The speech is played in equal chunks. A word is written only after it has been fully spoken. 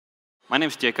My name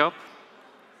is Jacob,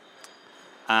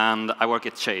 and I work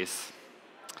at Chase.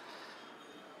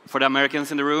 For the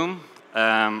Americans in the room,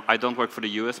 I don't work for the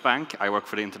US bank. I work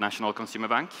for the International Consumer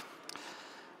Bank.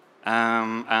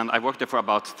 And I worked there for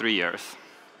about 3 years.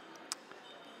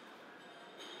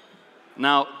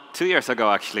 Now, 2 years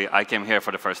ago, actually, I came here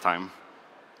for the first time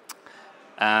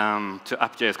to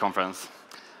App.js conference.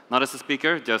 Not as a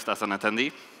speaker, just as an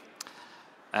attendee.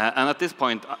 And at this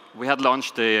point, we had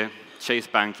launched the Chase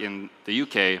Bank in the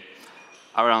UK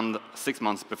around 6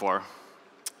 months before.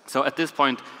 So at this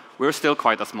point, we were still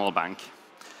quite a small bank.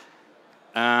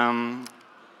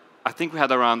 I think we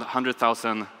had around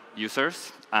 100,000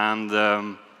 users, and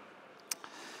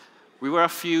we were a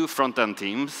few front-end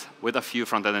teams with a few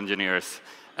front-end engineers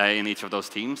in each of those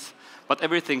teams, but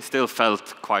everything still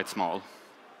felt quite small.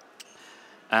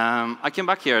 I came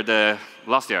back here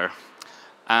last year,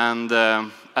 and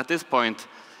at this point,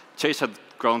 Chase had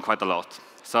grown quite a lot.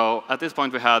 So at this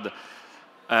point, we had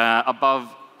above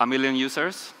 1 million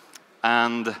users,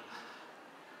 and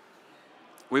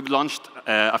we've launched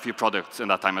a few products in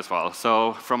that time as well.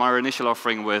 So from our initial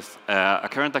offering with a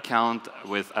current account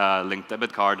with a linked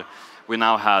debit card, we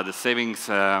now had savings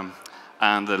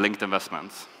and linked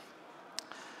investments.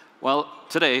 Well,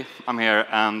 today I'm here,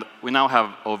 and we now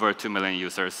have over 2 million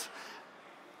users.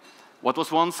 What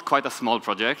was once quite a small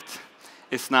project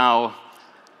is now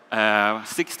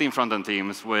 16 front-end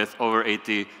teams with over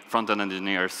 80 front-end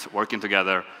engineers working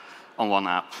together on one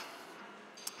app.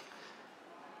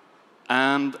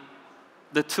 And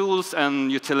the tools and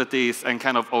utilities and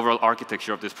kind of overall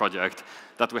architecture of this project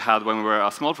that we had when we were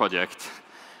a small project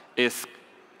is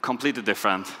completely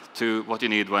different to what you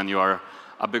need when you are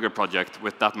a bigger project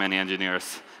with that many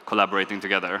engineers collaborating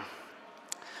together.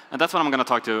 And that's what I'm going to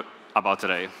talk to you about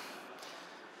today.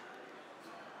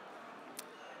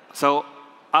 So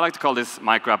I like to call this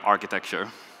microapp architecture.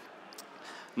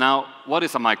 Now, what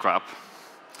is a microapp?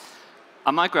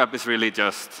 A microapp is really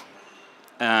just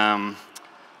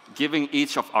giving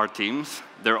each of our teams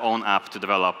their own app to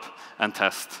develop and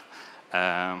test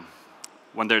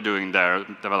when they're doing their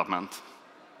development.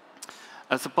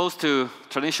 As opposed to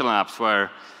traditional apps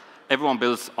where everyone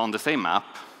builds on the same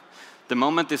app, the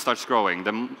moment it starts growing,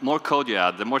 the more code you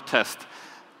add, the more test,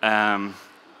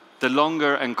 the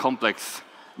longer and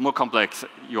more complex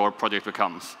your project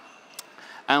becomes.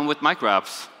 And with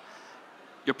microapps,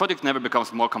 your project never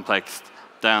becomes more complex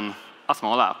than a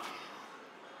small app.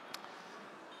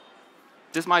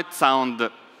 This might sound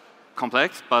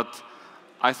complex, but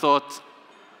I thought,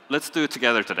 let's do it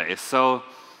together today. So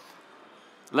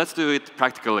let's do it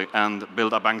practically and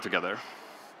build a bank together.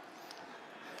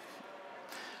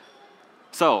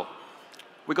 So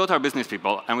we go to our business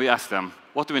people, and we ask them,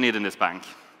 what do we need in this bank?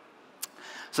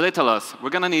 So they tell us, we're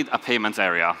going to need a payments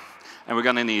area, and we're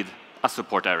going to need a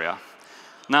support area.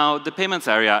 Now, the payments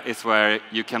area is where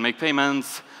you can make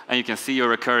payments, and you can see your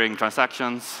recurring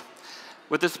transactions.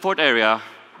 With the support area,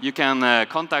 you can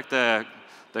contact the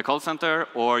call center,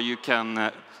 or you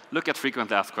can look at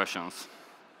frequently asked questions.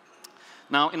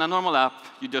 Now, in a normal app,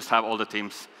 you just have all the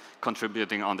teams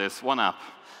contributing on this one app.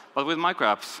 But with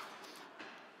microapps,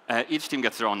 each team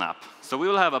gets their own app. So we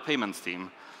will have a payments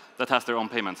team that has their own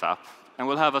payments app, and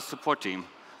we'll have a support team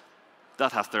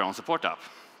that has their own support app.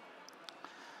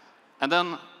 And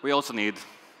then we also need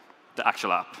the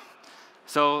actual app.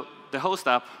 So the host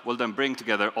app will then bring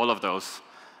together all of those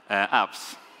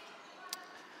apps.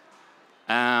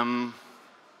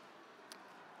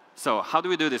 So how do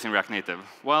we do this in React Native?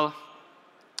 Well,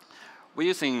 we're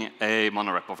using a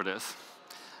monorepo for this.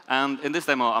 And in this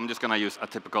demo, I'm just going to use a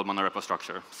typical monorepo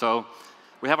structure. So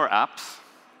we have our apps,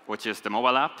 which is the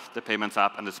mobile app, the payments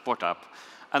app, and the support app.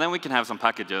 And then we can have some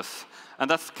packages. And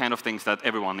that's kind of things that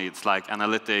everyone needs, like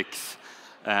analytics,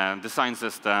 design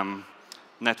system,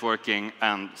 networking,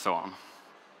 and so on.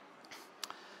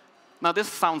 Now, this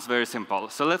sounds very simple,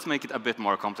 so let's make it a bit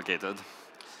more complicated.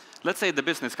 Let's say the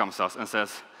business comes to us and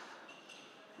says,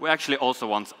 we actually also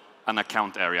want an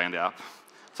account area in the app.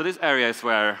 So this area is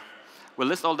where we'll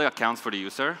list all the accounts for the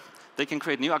user. They can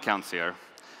create new accounts here.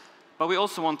 But we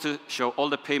also want to show all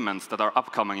the payments that are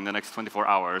upcoming in the next 24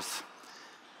 hours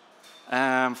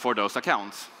for those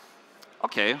accounts.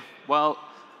 OK, well,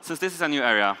 since this is a new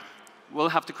area, we'll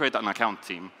have to create an account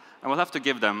team, and we'll have to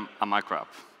give them a microapp.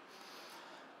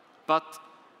 But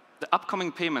the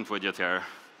upcoming payment widget here,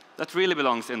 that really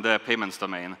belongs in the payments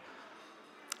domain.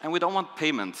 And we don't want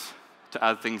payments to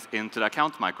add things into the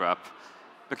account microapp,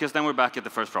 because then we're back at the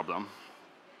first problem.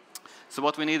 So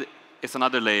what we need is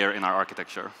another layer in our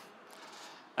architecture.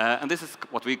 And this is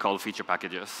what we call feature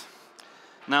packages.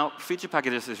 Now, feature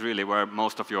packages is really where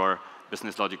most of your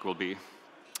business logic will be.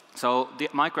 So the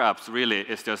micro apps really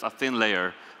is just a thin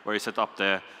layer where you set up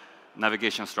the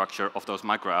navigation structure of those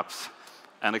micro apps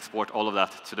and export all of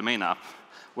that to the main app,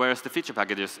 whereas the feature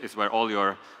packages is where all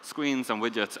your screens and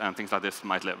widgets and things like this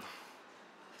might live.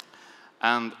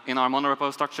 And in our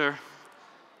monorepo structure,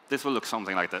 this will look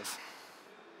something like this.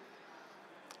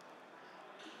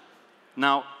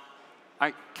 Now,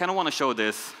 I kind of want to show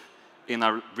this in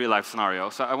a real-life scenario.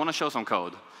 So I want to show some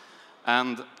code.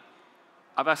 And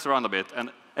I've asked around a bit,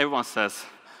 and everyone says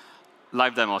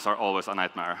live demos are always a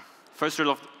nightmare. First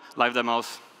rule of live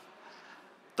demos,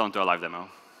 don't do a live demo.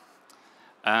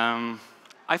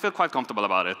 I feel quite comfortable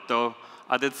about it, though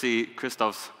I did see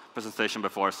Christoph's presentation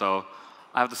before, so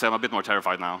I have to say I'm a bit more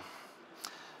terrified now.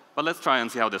 But let's try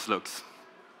and see how this looks.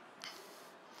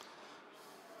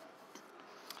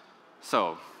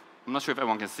 So I'm not sure if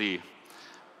everyone can see,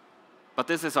 but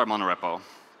this is our monorepo.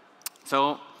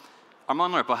 So our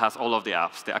monorepo has all of the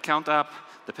apps, the account app,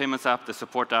 the payments app, the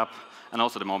support app, and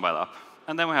also the mobile app.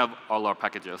 And then we have all our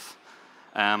packages.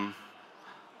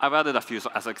 I've added a few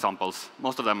as examples.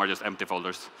 Most of them are just empty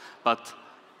folders. But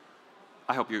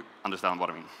I hope you understand what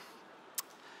I mean.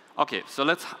 OK, so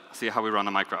let's see how we run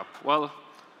a micro app. Well,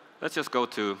 let's just go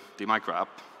to the micro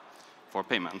app for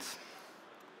payments.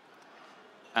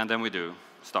 And then we do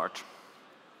start.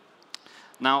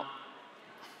 Now,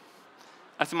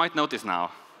 as you might notice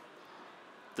now,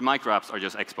 the micro apps are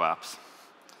just expo apps.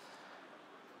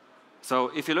 So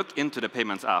if you look into the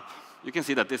payments app, you can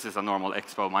see that this is a normal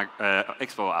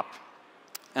expo app.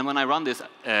 And when I run this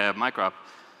micro app,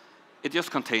 it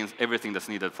just contains everything that's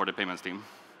needed for the payments team.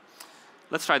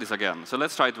 Let's try this again. So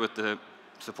let's try it with the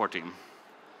support team.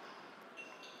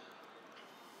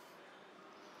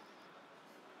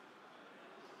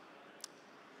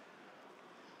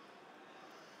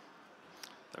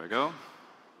 There we go.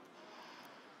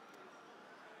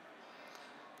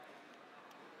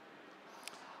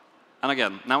 And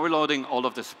again, now we're loading all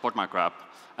of the support micro app.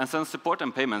 And since support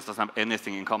and payments doesn't have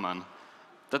anything in common,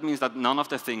 that means that none of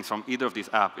the things from either of these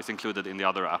apps is included in the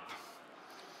other app.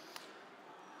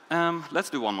 Let's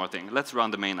do one more thing. Let's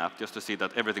run the main app just to see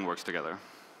that everything works together.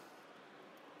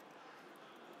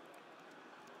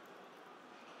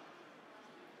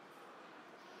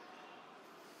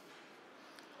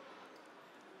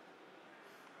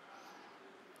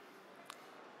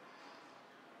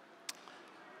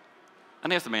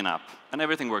 And here's the main app, and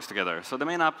everything works together. So the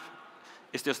main app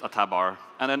is just a tab bar,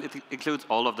 and then it includes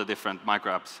all of the different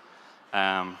micro apps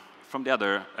from the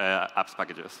other apps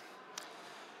packages.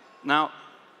 Now,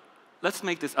 let's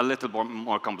make this a little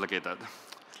more complicated.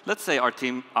 Let's say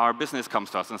our business comes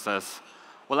to us and says,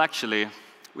 well, actually,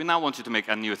 we now want you to make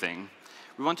a new thing.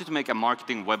 We want you to make a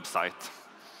marketing website.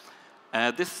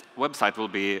 This website will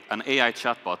be an AI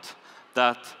chatbot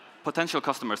that potential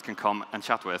customers can come and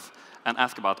chat with and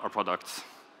ask about our products.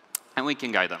 And we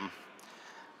can guide them.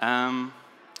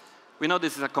 We know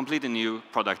this is a completely new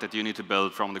product that you need to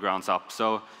build from the ground up.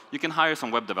 So you can hire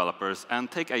some web developers and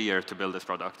take a year to build this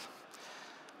product.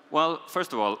 Well,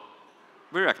 first of all,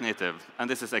 we're React Native, and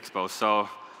this is Expo. So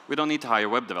we don't need to hire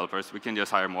web developers. We can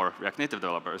just hire more React Native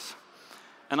developers.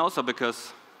 And also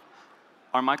because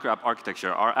our micro app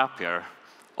architecture, our app here,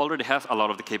 already has a lot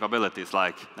of the capabilities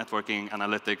like networking,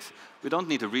 analytics. We don't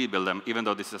need to rebuild them, even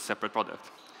though this is a separate product.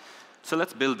 So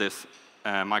let's build this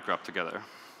micro app together.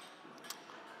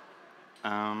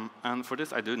 And for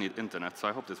this, I do need internet, so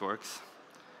I hope this works.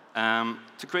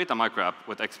 To create a micro app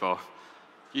with Expo,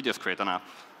 you just create an app.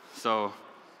 So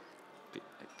px.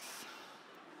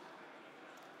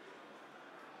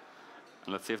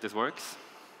 And let's see if this works.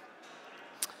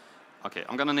 OK,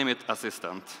 I'm going to name it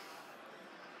Assistant.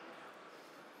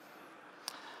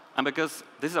 And because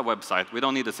this is a website, we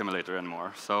don't need a simulator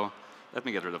anymore. So let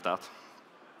me get rid of that.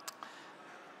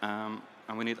 And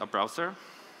we need a browser.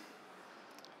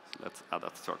 So let's add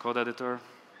that to our code editor.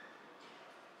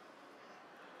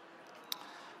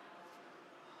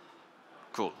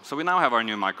 Cool. So we now have our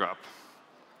new micro app.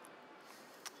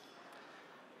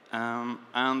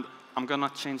 And I'm going to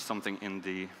change something in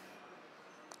the...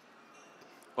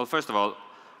 Well, first of all,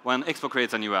 when Expo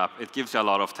creates a new app, it gives you a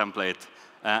lot of template.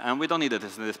 And we don't need it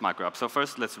in this micro app. So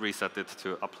first, let's reset it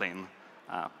to a plain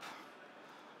app.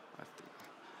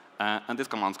 And this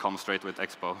command comes straight with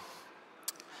Expo.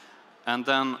 And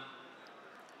then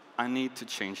I need to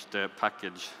change the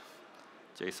package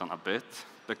JSON a bit,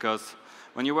 because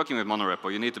when you're working with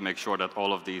monorepo, you need to make sure that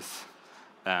all of these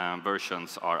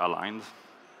versions are aligned.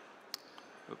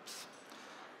 Oops.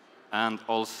 And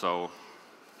also,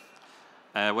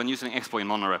 when using Expo in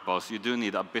monorepos, you do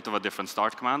need a bit of a different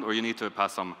start command, or you need to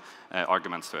pass some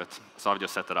arguments to it. So I've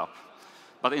just set it up.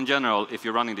 But in general, if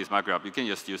you're running this micro app, you can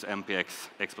just use npx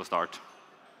expo start.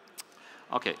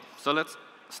 OK, so let's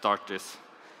start this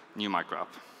new micro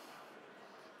app.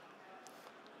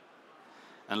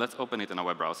 And let's open it in a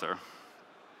web browser.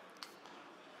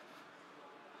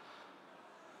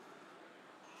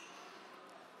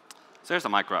 So here's a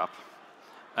micro app.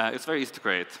 It's very easy to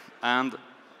create. And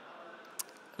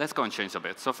let's go and change a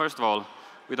bit. So first of all,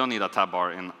 we don't need a tab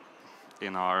bar in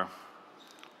our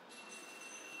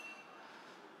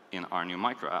new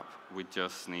micro app. We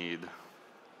just need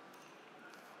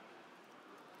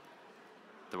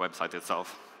the website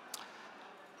itself.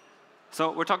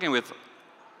 So we're talking with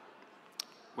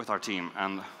our team,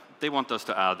 and they want us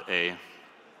to add a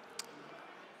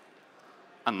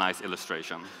nice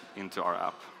illustration into our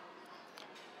app.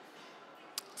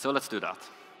 So let's do that.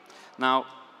 Now,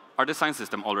 our design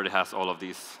system already has all of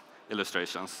these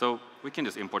illustrations, so we can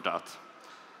just import that.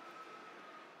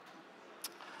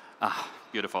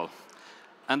 Beautiful.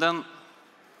 And then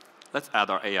let's add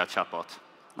our AI chatbot.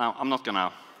 Now, I'm not going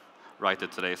to write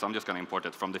it today, so I'm just going to import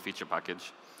it from the feature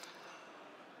package.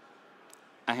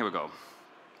 And here we go.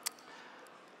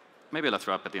 Maybe let's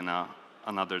wrap it in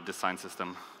another design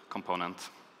system component,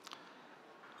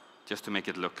 just to make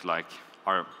it look like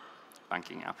our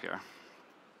banking app here.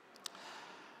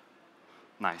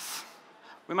 Nice.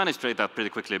 We managed to create that pretty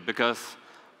quickly because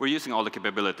we're using all the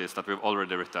capabilities that we've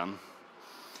already written.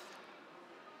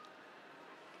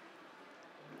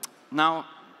 Now,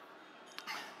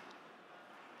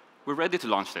 we're ready to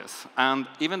launch this. And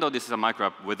even though this is a micro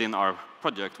app within our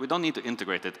project, we don't need to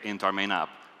integrate it into our main app.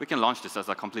 We can launch this as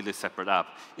a completely separate app,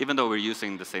 even though we're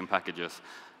using the same packages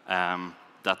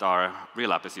that our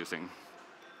real app is using.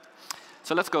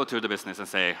 So let's go to the business and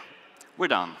say, we're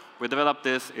done. We developed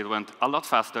this. It went a lot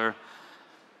faster.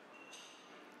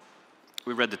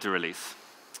 We're ready to release.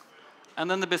 And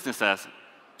then the business says,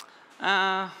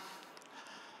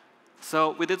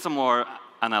 so we did some more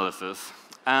analysis,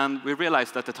 and we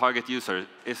realized that the target user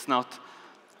is not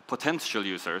potential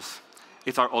users.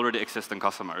 It's our already existing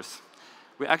customers.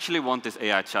 We actually want this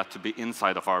AI chat to be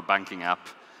inside of our banking app,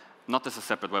 not as a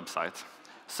separate website.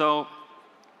 So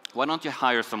why don't you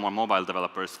hire some more mobile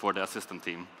developers for the assistant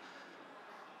team?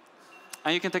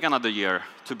 And you can take another year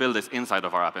to build this inside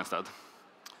of our app instead.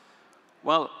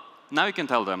 Well, now you can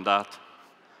tell them that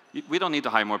we don't need to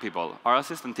hire more people. Our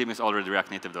assistant team is already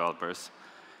React Native developers,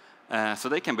 so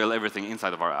they can build everything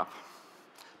inside of our app.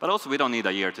 But also, we don't need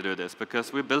a year to do this,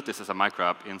 because we built this as a micro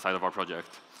app inside of our project.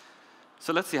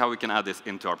 So let's see how we can add this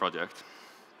into our project.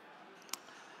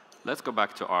 Let's go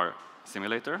back to our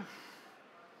simulator.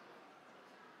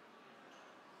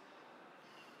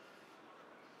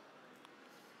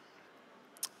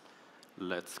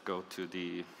 Let's go to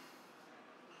the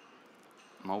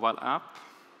mobile app.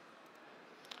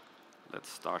 Let's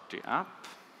start the app.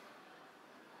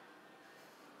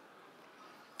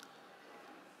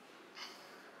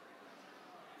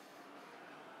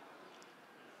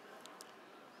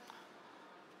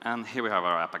 And here we have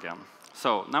our app again.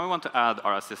 So now we want to add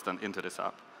our assistant into this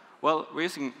app. Well, we're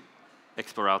using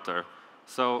Expo Router,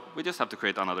 so we just have to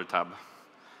create another tab.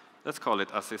 Let's call it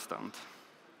Assistant.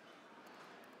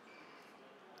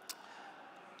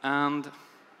 And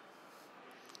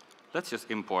let's just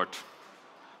import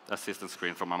the assistant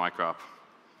screen from our micro app.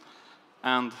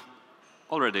 And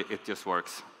already it just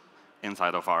works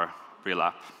inside of our real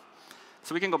app.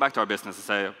 So we can go back to our business and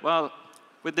say, well,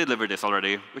 we delivered this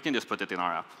already. We can just put it in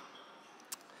our app.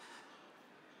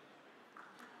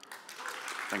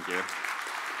 Thank you.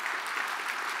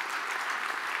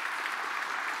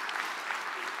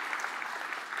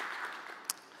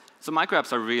 So micro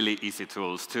apps are really easy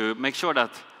tools to make sure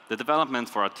that the development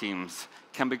for our teams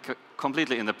can be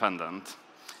completely independent.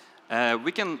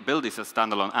 We can build these as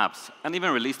standalone apps and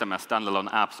even release them as standalone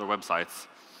apps or websites.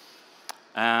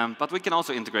 But we can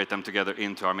also integrate them together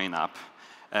into our main app,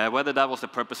 whether that was the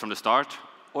purpose from the start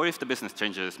or if the business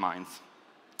changes its minds.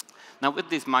 Now, with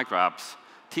these micro apps,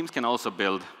 teams can also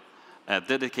build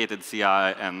dedicated CI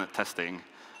and testing.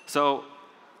 So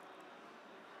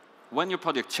when your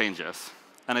project changes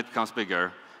and it becomes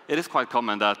bigger, it is quite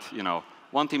common that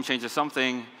one team changes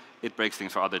something, it breaks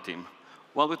things for other team.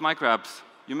 Well, with micro apps,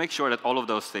 you make sure that all of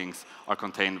those things are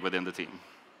contained within the team.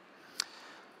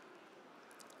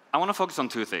 I want to focus on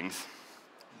two things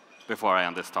before I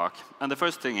end this talk. And the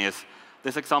first thing is,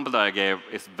 this example that I gave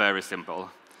is very simple.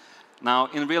 Now,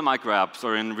 in real micro apps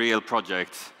or in real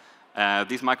projects,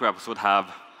 these micro apps would have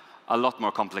a lot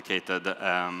more complicated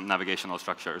navigational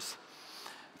structures.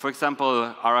 For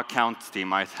example, our accounts team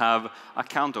might have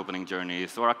account opening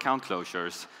journeys or account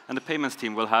closures, and the payments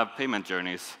team will have payment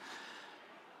journeys.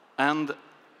 And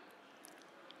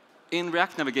in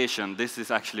React navigation, this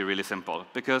is actually really simple,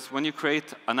 because when you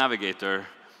create a navigator,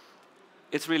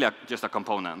 it's really just a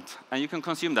component. And you can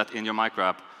consume that in your micro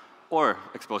app or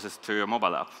expose it to your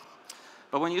mobile app.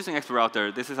 But when using Expo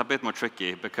Router, this is a bit more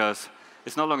tricky, because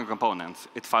it's no longer components,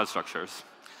 it's file structures.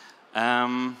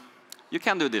 You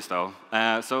can do this, though.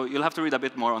 So you'll have to read a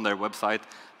bit more on their website.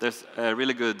 There's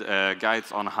really good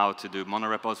guides on how to do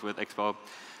monorepos with Expo.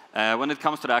 When it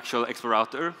comes to the actual Expo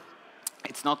Router,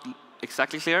 it's not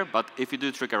exactly clear, but if you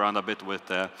do trick around a bit with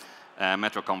the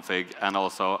metro config and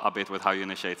also a bit with how you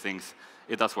initiate things,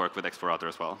 it does work with Expo Router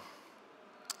as well.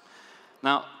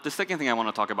 Now, the second thing I want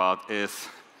to talk about is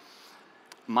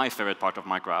my favorite part of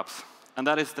micro apps, and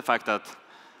that is the fact that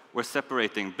we're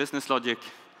separating business logic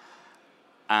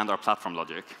and our platform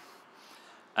logic.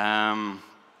 And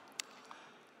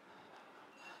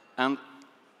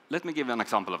let me give you an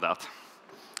example of that.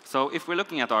 So if we're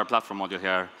looking at our platform module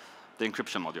here, the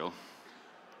encryption module,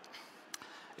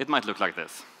 it might look like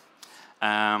this.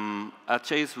 At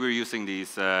Chase, we're using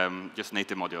these just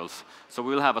native modules. So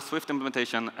we will have a Swift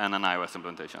implementation and an iOS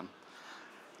implementation.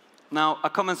 Now, a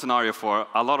common scenario for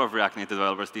a lot of React Native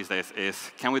developers these days is,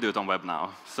 can we do it on web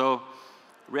now? So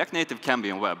React Native can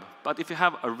be on web, but if you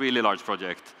have a really large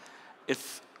project,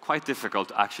 it's quite difficult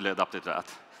to actually adapt it to that.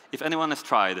 If anyone has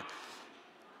tried,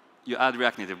 you add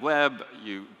React Native Web,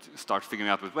 you start figuring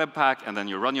out with Webpack, and then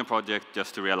you run your project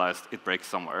just to realize it breaks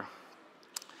somewhere.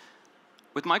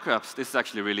 With micro apps, this is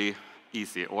actually really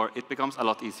easy, or it becomes a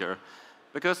lot easier,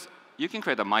 because you can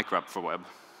create a micro app for web.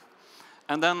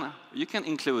 And then you can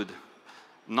include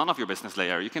none of your business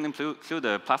layer. You can include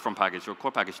the platform package or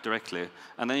core package directly,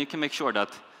 and then you can make sure that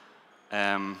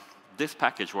this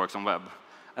package works on web.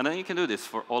 And then you can do this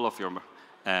for all of your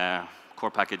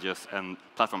core packages and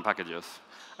platform packages.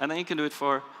 And then you can do it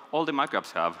for all the micro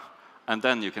apps you have, and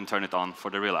then you can turn it on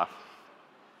for the real app.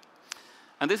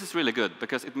 And this is really good,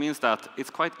 because it means that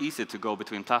it's quite easy to go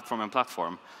between platform and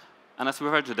platform. And as we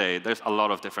heard today, there's a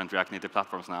lot of different React Native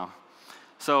platforms now.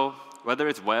 So whether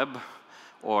it's web,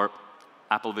 or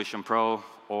Apple Vision Pro,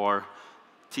 or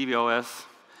tvOS,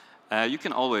 you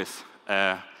can always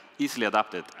easily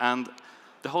adapt it. And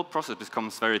the whole process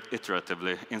becomes very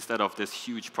iteratively, instead of this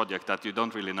huge project that you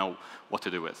don't really know what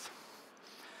to do with.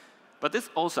 But this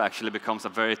also actually becomes a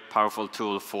very powerful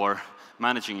tool for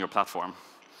managing your platform.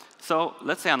 So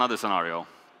let's say another scenario.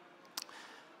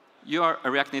 You are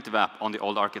a React Native app on the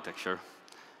old architecture,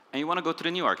 and you want to go to the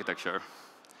new architecture.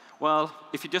 Well,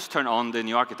 if you just turn on the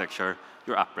new architecture,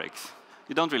 your app breaks.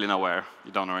 You don't really know where.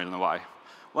 You don't really know why.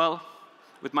 Well,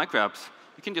 with micro apps,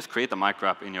 you can just create a micro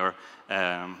app in your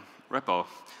repo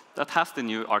that has the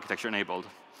new architecture enabled.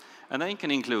 And then you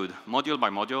can include module by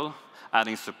module,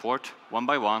 adding support one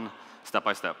by one, step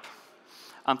by step,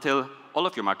 until all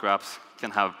of your micro apps can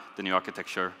have the new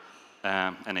architecture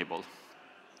enabled.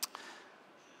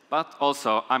 But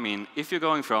also, I mean, if you're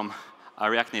going from a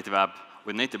React Native app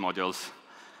with native modules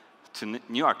to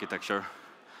new architecture,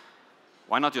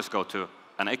 why not just go to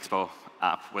an Expo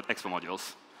app with Expo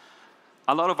modules?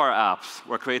 A lot of our apps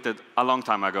were created a long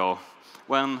time ago,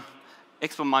 when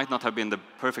Expo might not have been the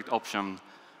perfect option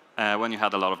when you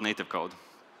had a lot of native code.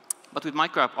 But with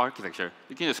micro app architecture,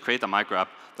 you can just create a micro app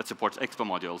that supports Expo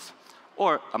modules,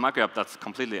 or a micro app that's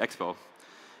completely Expo.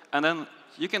 And then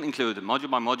you can include module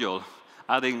by module,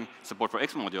 adding support for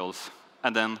Expo modules,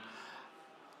 and then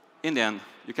in the end,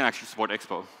 you can actually support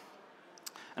Expo.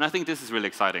 And I think this is really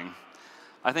exciting.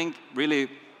 I think really,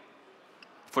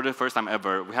 for the first time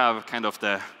ever, we have kind of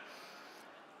the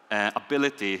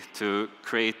ability to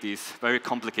create these very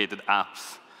complicated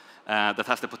apps that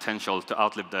has the potential to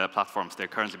outlive the platforms they're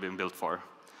currently being built for.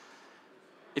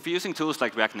 If you're using tools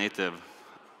like React Native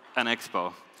and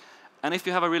Expo, and if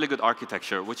you have a really good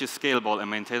architecture, which is scalable and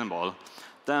maintainable,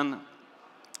 then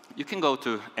you can go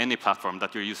to any platform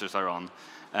that your users are on,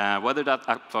 whether that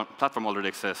platform already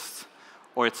exists,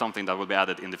 or it's something that will be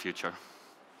added in the future.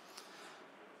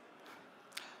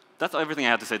 That's everything I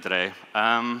had to say today.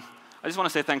 I just want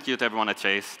to say thank you to everyone at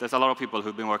Chase. There's a lot of people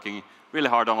who've been working really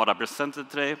hard on what I presented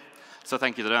today, so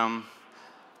thank you to them.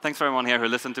 Thanks for everyone here who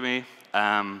listened to me.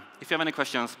 If you have any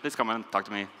questions, please come and talk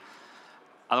to me.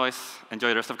 Otherwise, enjoy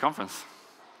the rest of the conference.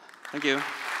 Thank you.